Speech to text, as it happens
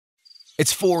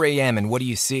It's 4 a.m. and what do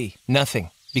you see?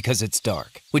 Nothing, because it's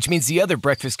dark. Which means the other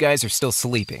breakfast guys are still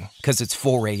sleeping, because it's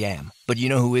 4 a.m. But you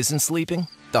know who isn't sleeping?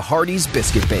 The Hardee's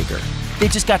Biscuit Baker. They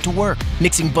just got to work,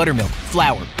 mixing buttermilk,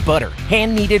 flour, butter,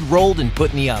 hand-kneaded, rolled, and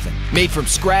put in the oven. Made from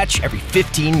scratch every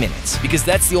 15 minutes, because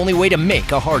that's the only way to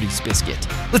make a Hardee's biscuit.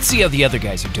 Let's see how the other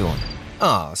guys are doing.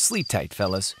 Aw, sleep tight,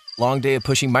 fellas. Long day of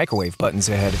pushing microwave buttons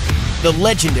ahead. The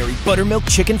legendary buttermilk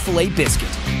chicken filet biscuit.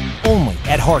 Only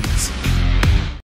at Hardee's.